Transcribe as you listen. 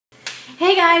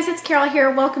Hey guys, it's Carol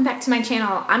here. Welcome back to my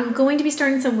channel. I'm going to be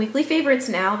starting some weekly favorites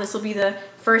now. This will be the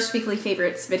first weekly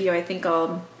favorites video I think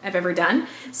I've ever done.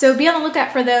 So be on the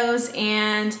lookout for those,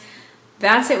 and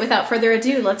that's it. Without further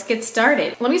ado, let's get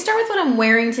started. Let me start with what I'm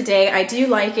wearing today. I do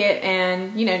like it,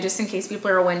 and you know, just in case people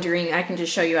are wondering, I can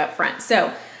just show you up front.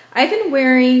 So I've been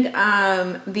wearing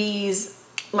these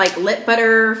like lip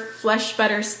butter, flesh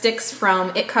butter sticks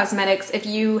from It Cosmetics. If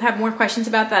you have more questions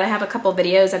about that, I have a couple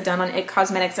videos I've done on It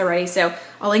Cosmetics already, so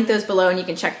I'll link those below and you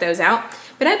can check those out.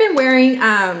 But I've been wearing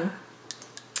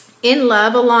In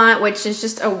Love a lot, which is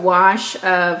just a wash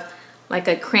of like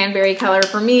a cranberry color.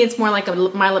 For me, it's more like a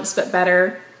My Lips But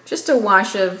Better, just a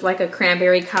wash of like a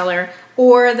cranberry color,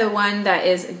 or the one that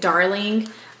is Darling.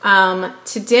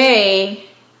 Today,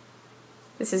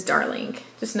 this is Darling,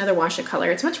 just another wash of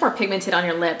color. It's much more pigmented on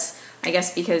your lips, I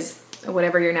guess because of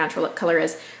whatever your natural lip color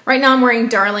is. Right now I'm wearing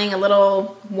Darling, a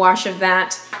little wash of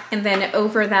that. And then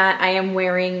over that I am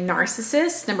wearing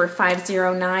Narcissist, number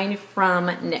 509 from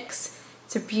NYX.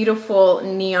 It's a beautiful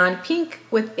neon pink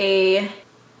with a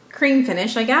cream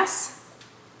finish, I guess.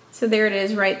 So there it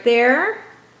is right there.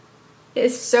 It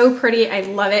is so pretty, I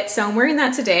love it. So I'm wearing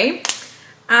that today.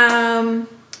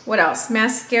 What else?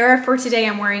 Mascara for today,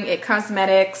 I'm wearing It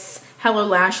Cosmetics Hello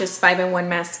Lashes 5-in-1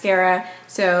 mascara.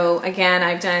 So again,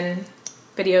 I've done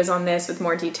videos on this with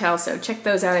more detail, so check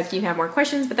those out if you have more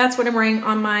questions, but that's what I'm wearing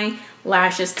on my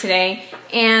lashes today.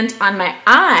 And on my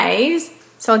eyes,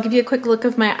 so I'll give you a quick look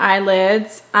of my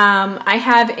eyelids. I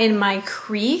have in my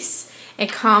crease a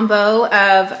combo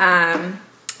of,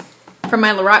 from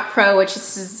my Lorac Pro, which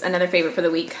this is another favorite for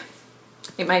the week.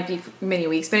 It might be many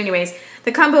weeks, but anyways,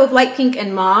 the combo of light pink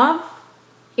and mauve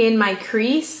in my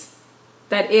crease.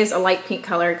 That is a light pink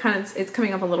color. It's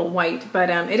coming up a little white, but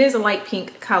it is a light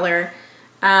pink color.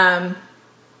 And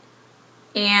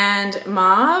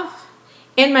mauve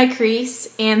in my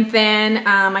crease, and then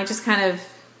I just kind of,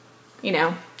 you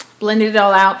know, blended it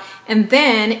all out. And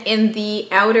then in the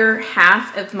outer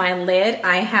half of my lid,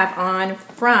 I have on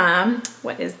from,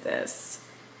 what is this?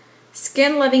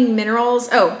 Skin Loving Minerals.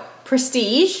 Oh,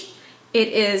 Prestige. It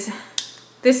is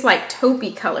this like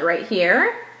taupey color right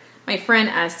here. My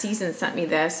friend Season sent me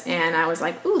this, and I was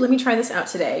like, ooh, let me try this out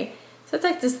today. So it's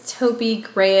like this taupey,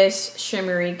 grayish,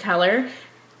 shimmery color.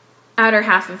 Outer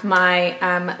half of my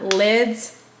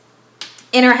lids.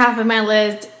 Inner half of my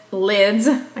lids,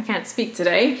 I can't speak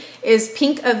today, is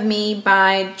Pink of Me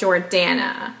by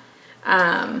Jordana.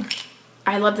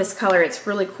 I love this color. It's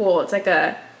really cool. It's like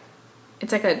a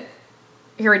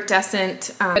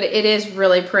iridescent, but it is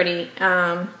really pretty.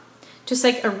 Just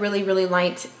like a really, really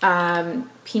light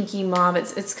pinky mauve.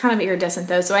 It's kind of iridescent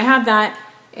though. So I have that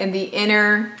in the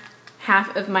inner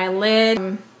half of my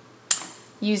lid.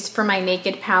 Used for my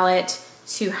Naked palette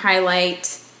to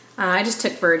highlight. I just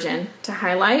took Virgin to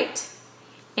highlight.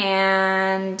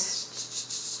 And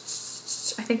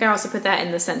I think I also put that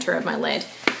in the center of my lid.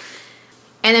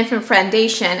 And then from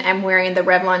foundation, I'm wearing the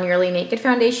Revlon Yearly Naked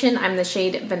Foundation. I'm the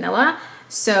shade Vanilla.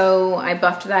 So I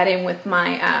buffed that in with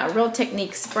my Real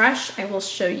Techniques brush. I will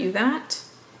show you that.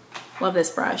 Love this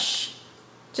brush.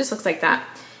 Just looks like that.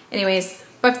 Anyways,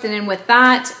 buffed it in with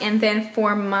that. And then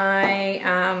for my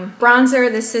bronzer,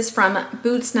 this is from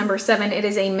Boots number 7. It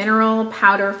is a mineral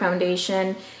powder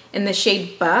foundation in the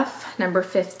shade Buff, number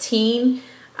 15.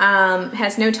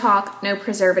 Has no talc, no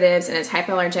preservatives, and it's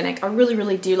hypoallergenic. I really,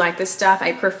 really do like this stuff.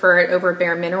 I prefer it over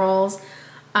Bare Minerals.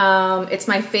 It's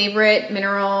my favorite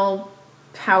mineral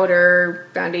powder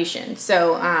foundation,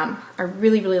 so I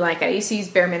really, really like it. I used to use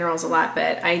Bare Minerals a lot,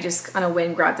 but I just on a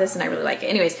whim grabbed this and I really like it.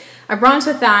 Anyways, I bronzed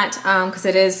with that because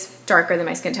it is darker than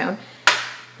my skin tone.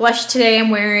 Blush today, I'm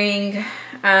wearing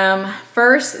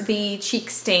first the Cheek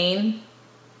Stain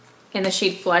in the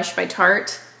shade Flush by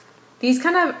Tarte. These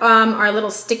kind of are a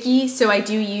little sticky, so I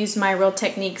do use my Real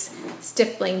Techniques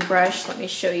stippling brush. Let me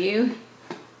show you.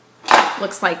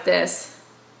 Looks like this.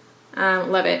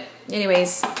 Love it.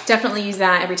 Anyways, definitely use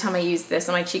that every time I use this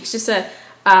on my cheeks. Just a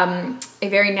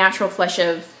very natural flush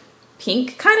of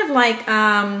pink, kind of like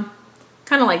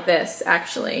this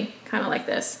actually, kind of like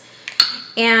this.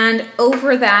 And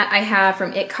over that I have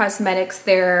from It Cosmetics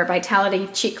their Vitality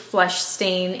Cheek Flush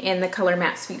Stain in the color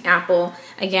Matte Sweet Apple.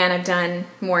 Again, I've done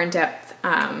more in-depth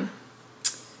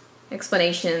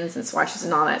explanations and swatches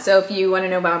and all that. So if you want to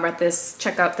know more about this,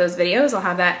 check out those videos. I'll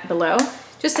have that below.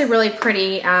 Just a really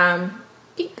pretty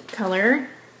pink color.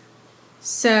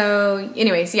 So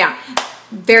anyways, yeah,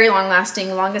 very long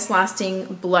lasting, longest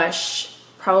lasting blush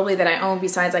probably that I own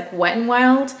besides like Wet n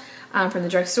Wild from the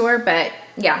drugstore. But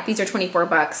yeah, these are 24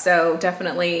 bucks, so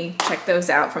definitely check those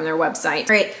out from their website.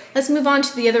 All right, let's move on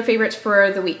to the other favorites for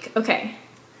the week. Okay.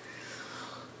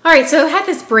 All right, so I had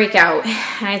this breakout,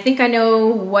 and I think I know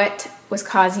what was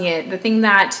causing it. The thing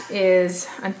that is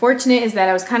unfortunate is that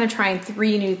I was kind of trying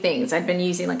 3 new things. I'd been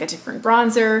using like a different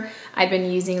bronzer, I'd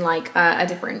been using like a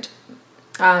different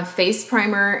face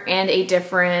primer, and a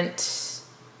different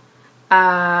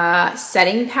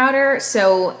setting powder.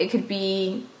 So it could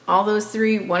be all those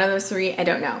 3, one of those 3, I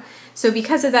don't know. So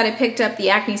because of that, I picked up the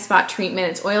Acne Spot Treatment.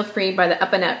 It's oil-free by the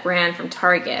Up and Up brand from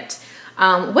Target.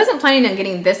 Wasn't planning on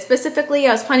getting this specifically.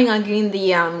 I was planning on getting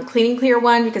the Clean and Clear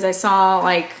one because I saw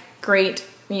like great,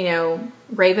 you know,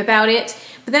 rave about it.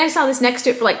 But then I saw this next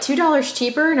to it for like $2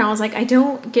 cheaper, and I was like, I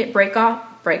don't get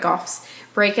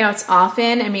breakouts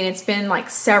often. I mean, it's been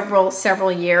like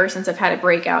several years since I've had a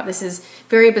breakout. This is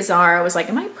very bizarre. I was like,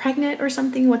 am I pregnant or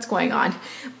something? What's going on?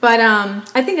 But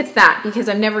I think it's that, because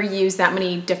I've never used that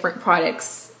many different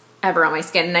products ever on my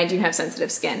skin, and I do have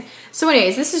sensitive skin. So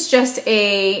anyways, this is just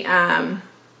a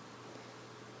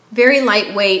very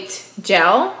lightweight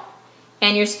gel,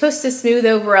 and you're supposed to smooth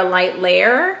over a light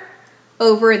layer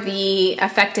over the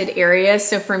affected areas.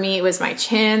 So for me, it was my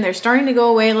chin. They're starting to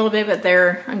go away a little bit, but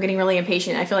I'm getting really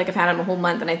impatient. I feel like I've had them a whole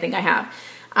month, and I think I have.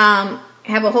 I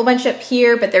have a whole bunch up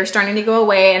here, but they're starting to go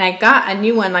away, and I got a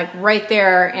new one like right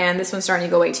there, and this one's starting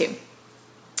to go away too.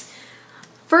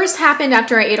 First happened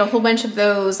after I ate a whole bunch of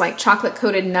those like chocolate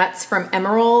coated nuts from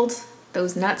Emerald.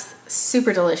 Those nuts,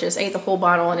 super delicious. I ate the whole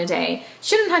bottle in a day.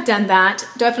 Shouldn't have done that.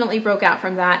 Definitely broke out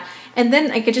from that. And then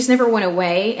like, it just never went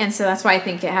away. And so that's why I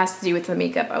think it has to do with the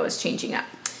makeup I was changing up.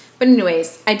 But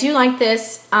anyways, I do like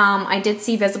this. I did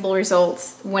see visible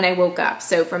results when I woke up.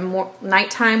 So from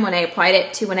nighttime when I applied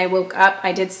it to when I woke up,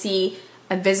 I did see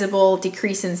a visible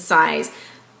decrease in size.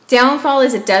 Downfall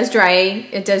is it does dry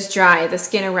the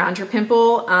skin around your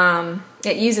pimple.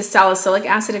 It uses salicylic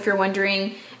acid, if you're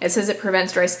wondering. It says it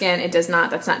prevents dry skin. It does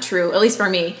not. That's not true, at least for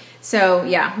me. So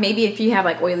yeah, maybe if you have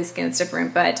like oily skin, it's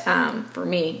different, but for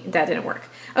me, that didn't work.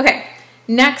 Okay,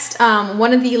 next,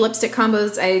 one of the lipstick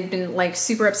combos I've been like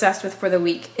super obsessed with for the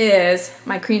week is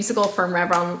my Creamsicle from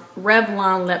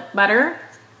Revlon Lip Butter.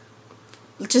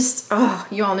 Just, oh,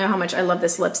 you all know how much I love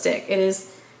this lipstick. It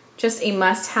is just a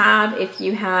must-have if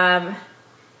you have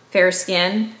fair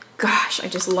skin. Gosh, I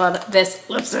just love this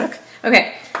lipstick.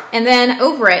 Okay, and then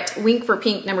over it, Wink for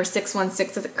Pink number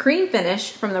 616 is a cream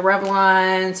finish from the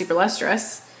Revlon Super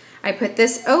Lustrous. I put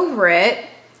this over it.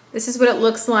 This is what it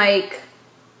looks like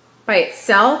by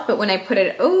itself, but when I put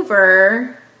it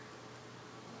over,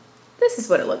 this is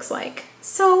what it looks like.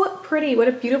 So pretty. What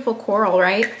a beautiful coral,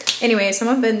 right? Anyway, so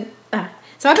I've been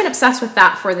obsessed with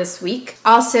that for this week.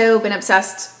 Also been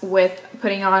obsessed with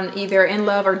putting on either In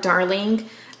Love or Darling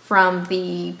from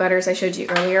the butters I showed you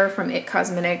earlier from It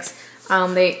Cosmetics.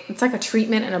 It's like a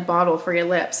treatment in a bottle for your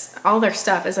lips. All their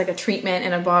stuff is like a treatment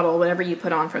in a bottle, whatever you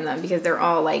put on from them, because they're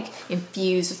all like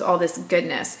infused with all this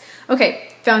goodness.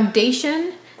 Okay,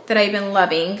 foundation that I've been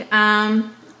loving.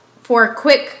 For a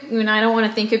quick, when I don't want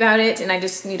to think about it and I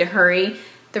just need to hurry,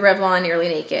 the Revlon Nearly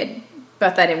Naked.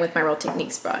 Buff that in with my Real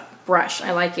Techniques brush.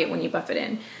 I like it when you buff it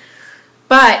in.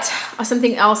 But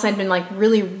something else I've been like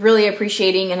really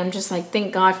appreciating, and I'm just like,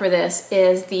 thank God for this,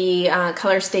 is the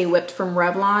Color Stay Whipped from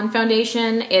Revlon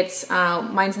foundation. It's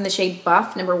mine's in the shade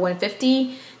Buff number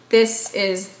 150. This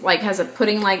is like has a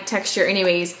pudding-like texture.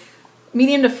 Anyways,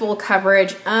 medium to full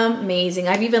coverage, amazing.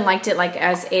 I've even liked it like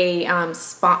as a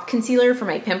spot concealer for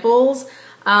my pimples.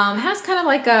 Has kind of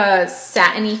like a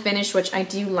satiny finish, which I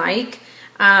do like.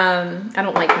 I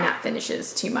don't like matte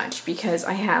finishes too much because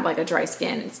I have like a dry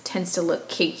skin. It tends to look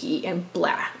cakey and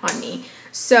blah on me.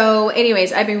 So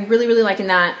anyways, I've been really liking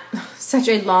that. Such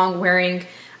a long wearing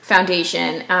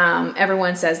foundation.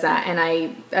 Everyone says that, and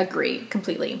I agree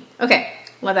completely. Okay,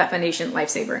 love that foundation,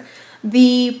 lifesaver.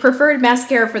 The preferred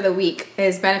mascara for the week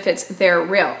is Benefit's They're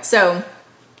Real. So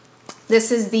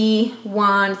this is the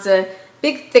wand. It's a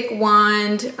big thick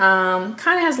wand. Kind of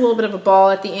has a little bit of a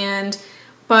ball at the end.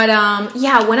 But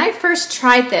yeah, when I first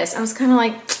tried this, I was kind of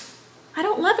like, I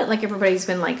don't love it like everybody's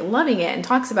been like loving it and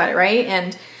talks about it, right?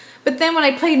 But then when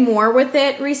I played more with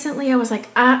it recently, I was like,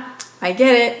 I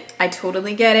get it. I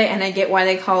totally get it, and I get why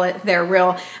they call it They're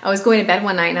Real. I was going to bed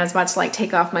one night and I was about to like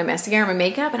take off my mascara and my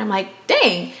makeup, and I'm like,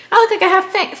 dang, I look like I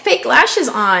have fake lashes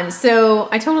on. So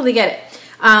I totally get it.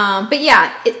 But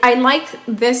yeah, I like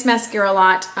this mascara a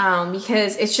lot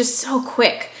because it's just so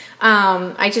quick.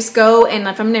 I just go, and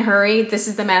if I'm in a hurry, this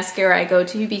is the mascara I go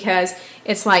to because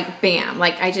it's like bam,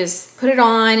 like I just put it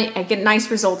on, I get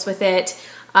nice results with it.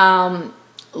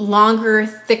 Longer,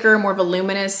 thicker, more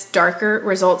voluminous, darker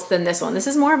results than this one. This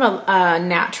is more of a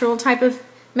natural type of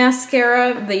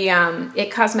mascara, the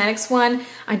It Cosmetics one.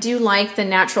 I do like the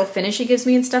natural finish it gives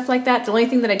me and stuff like that. The only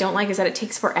thing that I don't like is that it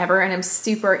takes forever and I'm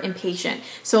super impatient.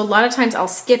 So a lot of times I'll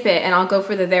skip it and I'll go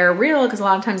for the They're Real because a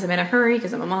lot of times I'm in a hurry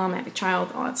because I'm a mom, I have a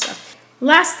child, all that stuff.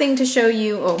 Last thing to show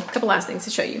you, oh, a couple last things to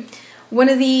show you. One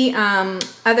of the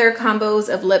other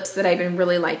combos of lips that I've been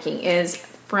really liking is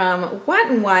from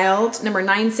Wet n Wild, number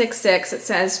 966. It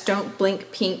says Don't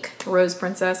Blink Pink Rose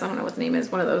Princess. I don't know what the name is,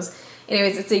 one of those.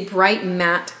 Anyways, it's a bright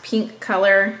matte pink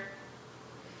color.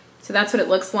 So that's what it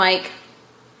looks like.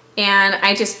 And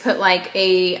I just put like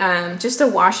a, just a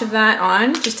wash of that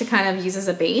on, just to kind of use as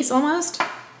a base almost.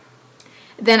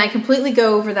 Then I completely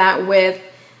go over that with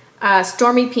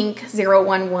Stormy Pink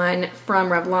 011 from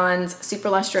Revlon's Super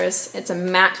Lustrous. It's a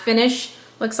matte finish.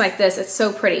 Looks like this. It's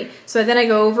so pretty. So then I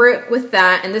go over it with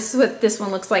that, and this is what this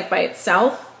one looks like by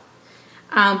itself.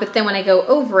 But then when I go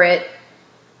over it,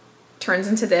 turns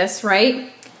into this,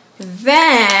 right?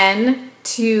 Then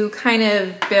to kind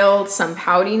of build some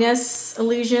powdiness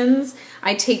illusions,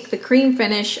 I take the cream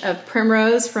finish of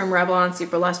Primrose from Revlon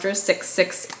Super Lustrous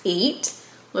 668.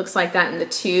 Looks like that in the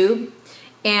tube.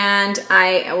 And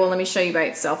well, let me show you by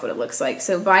itself what it looks like.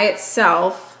 So by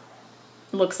itself,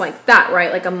 looks like that,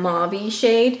 right? Like a mauve-y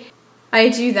shade. I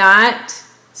do that.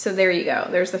 So there you go.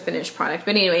 There's the finished product.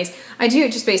 But anyways, I do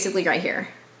it just basically right here.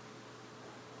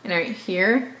 And right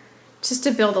here. Just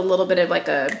to build a little bit of like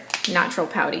a natural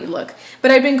pouty look. But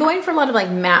I've been going for a lot of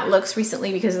like matte looks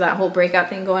recently because of that whole breakout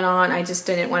thing going on. I just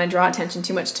didn't want to draw attention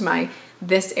too much to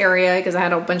this area because I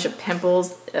had a bunch of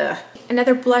pimples. Ugh.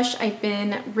 Another blush I've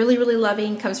been really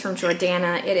loving comes from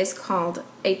Jordana. It is called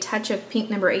A Touch of Pink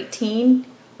number 18.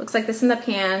 Looks like this in the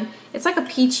pan. It's like a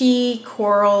peachy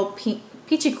coral,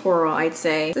 peachy coral, I'd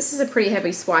say. This is a pretty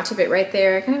heavy swatch of it right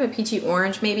there. Kind of a peachy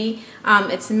orange, maybe.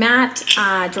 It's matte.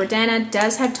 Jordana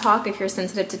does have talc. If you're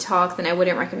sensitive to talc, then I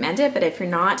wouldn't recommend it. But if you're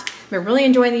not, I'm really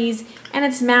enjoying these. And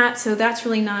it's matte, so that's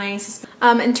really nice.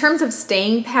 In terms of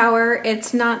staying power,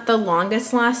 it's not the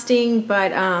longest lasting,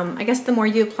 but I guess the more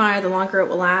you apply, the longer it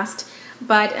will last.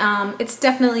 But it's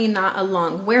definitely not a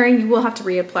long wearing. You will have to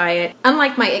reapply it.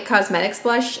 Unlike my It Cosmetics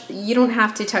blush, you don't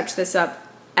have to touch this up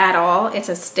at all. It's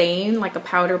a stain, like a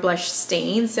powder blush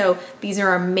stain. So these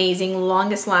are amazing,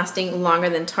 longest lasting, longer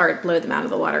than Tarte. Blow them out of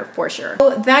the water for sure.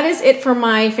 So that is it for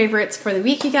my favorites for the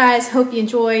week, you guys. Hope you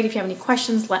enjoyed. If you have any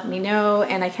questions, let me know.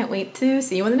 And I can't wait to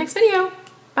see you in the next video.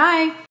 Bye.